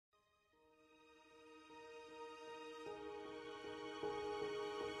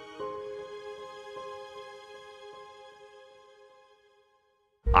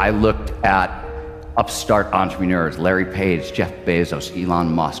I looked at upstart entrepreneurs, Larry Page, Jeff Bezos,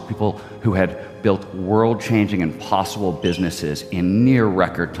 Elon Musk, people who had built world-changing and possible businesses in near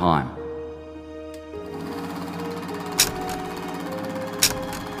record time.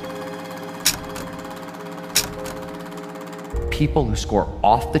 People who score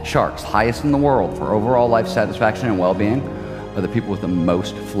off the charts, highest in the world for overall life satisfaction and well-being, are the people with the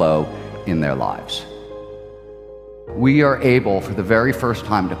most flow in their lives. We are able, for the very first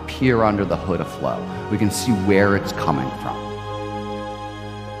time, to peer under the hood of flow. We can see where it's coming from.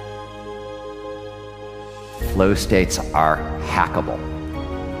 Flow states are hackable.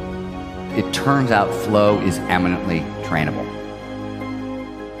 It turns out flow is eminently trainable.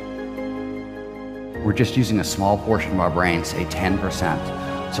 We're just using a small portion of our brain, say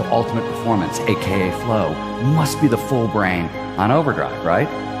 10%. So ultimate performance, AKA flow, must be the full brain on overdrive, right?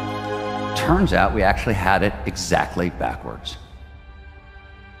 Turns out we actually had it exactly backwards.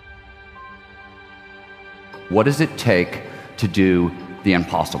 What does it take to do the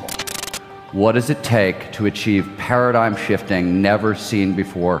impossible? What does it take to achieve paradigm shifting, never seen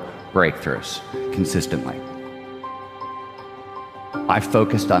before breakthroughs consistently? I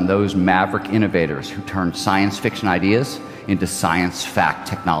focused on those maverick innovators who turned science fiction ideas into science fact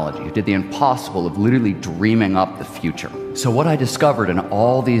technology, who did the impossible of literally dreaming up the future. So what I discovered in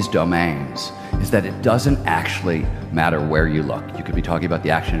all these domains is that it doesn't actually matter where you look. You could be talking about the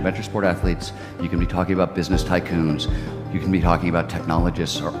action adventure sport athletes, you can be talking about business tycoons, you can be talking about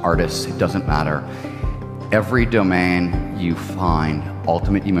technologists or artists, it doesn't matter. Every domain you find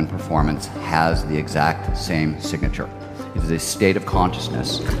ultimate human performance has the exact same signature. It is a state of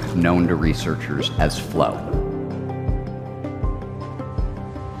consciousness known to researchers as flow.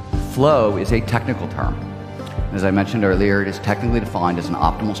 Flow is a technical term. As I mentioned earlier, it is technically defined as an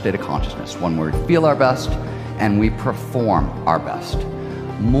optimal state of consciousness, one where we feel our best and we perform our best.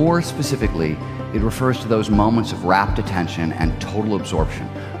 More specifically, it refers to those moments of rapt attention and total absorption.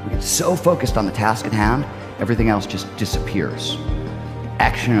 We get so focused on the task at hand, everything else just disappears.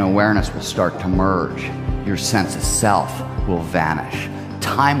 Action and awareness will start to merge. Your sense of self will vanish.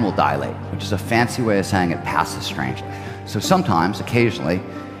 Time will dilate, which is a fancy way of saying it passes strangely. So sometimes, occasionally,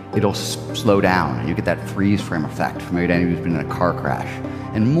 it'll slow down and you get that freeze frame effect from anybody who's been in a car crash.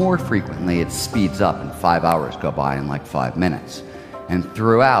 And more frequently, it speeds up and 5 hours go by in like 5 minutes. And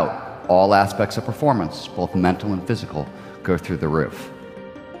throughout, all aspects of performance, both mental and physical, go through the roof.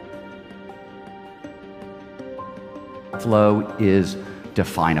 Flow is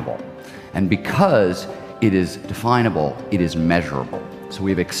definable. And because it is definable, it is measurable. So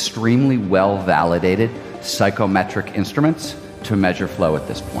we have extremely well-validated psychometric instruments to measure flow at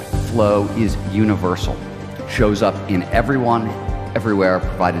this point. Flow is universal, shows up in everyone, everywhere,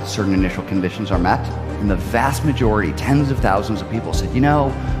 provided certain initial conditions are met. And the vast majority, tens of thousands of people said, you know,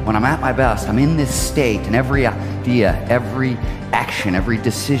 when I'm at my best, I'm in this state and every idea, every action, every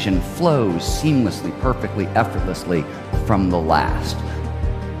decision flows seamlessly, perfectly, effortlessly from the last.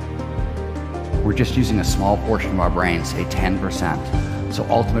 We're just using a small portion of our brain, say 10%. So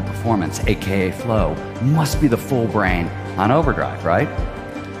ultimate performance, AKA flow, must be the full brain on overdrive, right?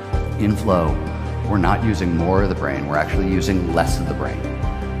 In flow, we're not using more of the brain, we're actually using less of the brain.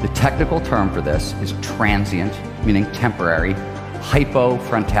 The technical term for this is transient, meaning temporary.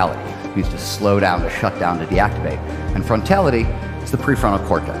 Hypofrontality means to slow down, to shut down, to deactivate. And frontality is the prefrontal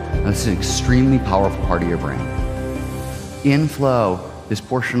cortex. Now, this is an extremely powerful part of your brain. In flow, this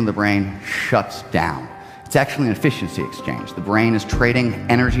portion of the brain shuts down. It's actually an efficiency exchange. The brain is trading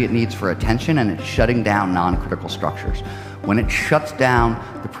energy it needs for attention and it's shutting down non-critical structures. When it shuts down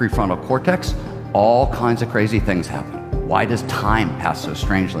the prefrontal cortex, all kinds of crazy things happen. Why does time pass so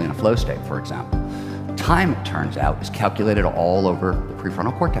strangely in a flow state, for example? Time, it turns out, is calculated all over the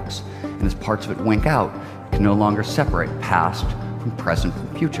prefrontal cortex. And as parts of it wink out, you can no longer separate past from present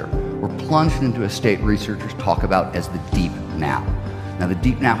from future. We're plunged into a state researchers talk about as the deep now. Now, the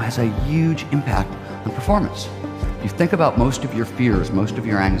deep now has a huge impact on performance. If you think about most of your fears, most of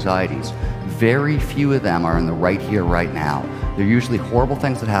your anxieties, very few of them are in the right here, right now. They're usually horrible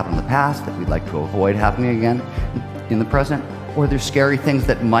things that happened in the past that we'd like to avoid happening again in the present, or they're scary things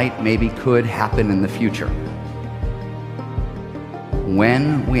that might, maybe could happen in the future.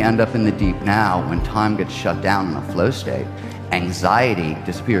 When we end up in the deep now, when time gets shut down in a flow state, anxiety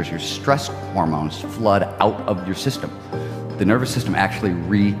disappears. Your stress hormones flood out of your system. The nervous system actually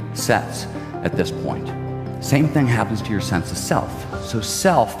resets at this point. Same thing happens to your sense of self. So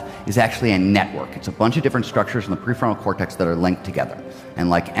self is actually a network. It's a bunch of different structures in the prefrontal cortex that are linked together. And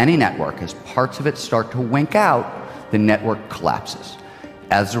like any network, as parts of it start to wink out, the network collapses.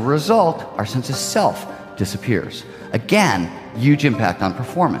 As a result, our sense of self disappears. Again, huge impact on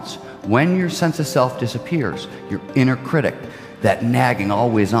performance. When your sense of self disappears, your inner critic, that nagging,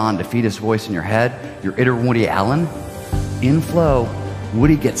 always on, defeatist voice in your head, your inner Woody Allen, in flow,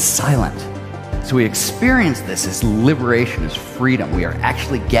 Woody gets silent. So we experience this as liberation, as freedom. We are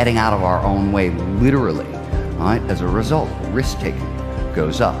actually getting out of our own way, literally. Right? As a result, risk-taking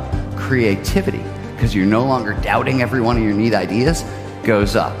goes up. Creativity, because you're no longer doubting every one of your neat ideas,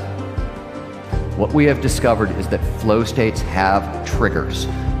 goes up. What we have discovered is that flow states have triggers.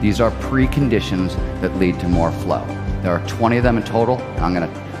 These are preconditions that lead to more flow. There are 20 of them in total. I'm going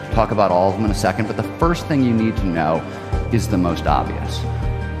to talk about all of them in a second, but the first thing you need to know is the most obvious.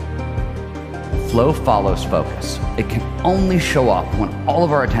 Flow follows focus. It can only show up when all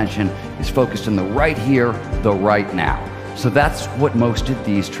of our attention is focused in the right here, the right now. So that's what most of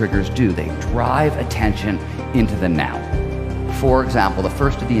these triggers do. They drive attention into the now. For example, the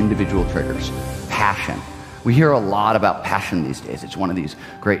first of the individual triggers, passion. We hear a lot about passion these days. It's one of these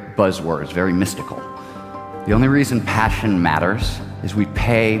great buzzwords, very mystical. The only reason passion matters is we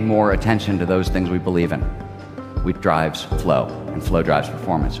pay more attention to those things we believe in. Which drives flow, and flow drives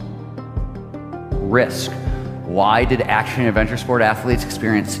performance. Risk. Why did action and adventure sport athletes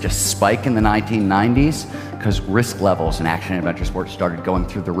experience such a spike in the 1990s? Because risk levels in action and adventure sports started going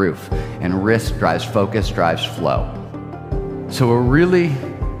through the roof. And risk drives focus, drives flow. So a really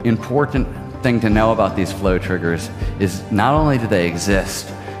important thing to know about these flow triggers is not only do they exist,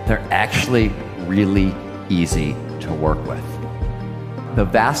 they're actually really easy to work with. The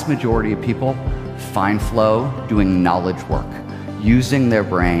vast majority of people find flow doing knowledge work, using their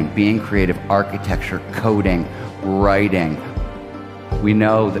brain, being creative, architecture, coding, writing. We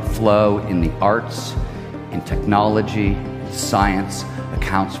know that flow in the arts, in technology, science,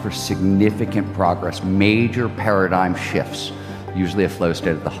 accounts for significant progress, major paradigm shifts, usually a flow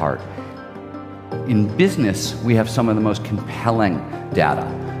state at the heart. In business, we have some of the most compelling data.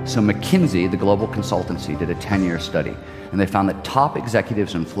 So McKinsey, the global consultancy, did a 10-year study, and they found that top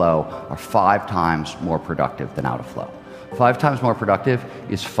executives in flow are 5 times more productive than out of flow. 5 times more productive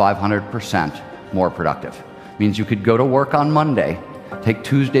is 500% more productive. Means you could go to work on Monday, take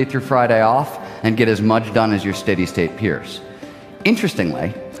Tuesday through Friday off, and get as much done as your steady state peers.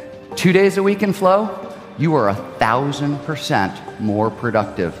 Interestingly, 2 days a week in flow, you are 1,000% more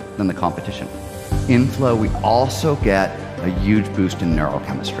productive than the competition. In flow, we also get a huge boost in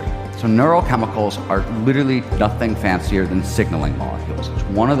neurochemistry. So neurochemicals are literally nothing fancier than signaling molecules. It's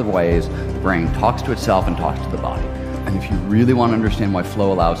one of the ways the brain talks to itself and talks to the body. And if you really want to understand why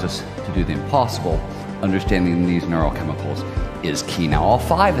flow allows us to do the impossible, understanding these neurochemicals is key. Now, all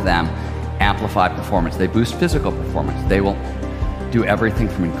 5 of them amplify performance. They boost physical performance. They will do everything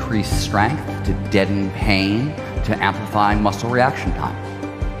from increased strength to deaden pain to amplifying muscle reaction time.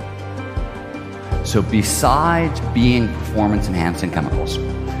 So besides being performance-enhancing chemicals,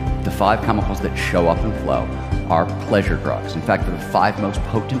 the 5 chemicals that show up in flow are pleasure drugs. In fact, they're the 5 most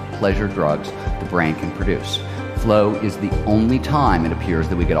potent pleasure drugs the brain can produce. Flow is the only time it appears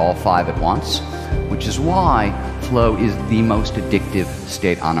that we get all 5 at once, which is why flow is the most addictive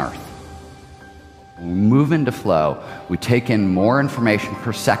state on Earth. When we move into flow, we take in more information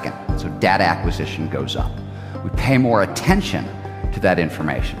per second, so data acquisition goes up. We pay more attention to that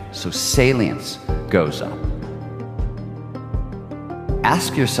information, so salience goes up.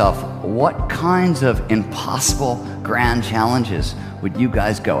 Ask yourself, what kinds of impossible grand challenges would you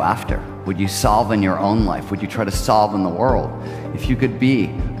guys go after? Would you solve in your own life? Would you try to solve in the world? If you could be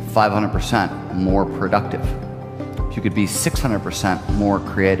 500% more productive, if you could be 600% more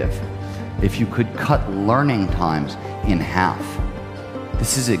creative, if you could cut learning times in half.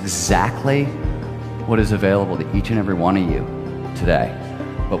 This is exactly what is available to each and every one of you today.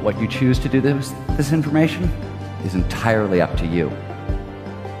 But what you choose to do with this information is entirely up to you.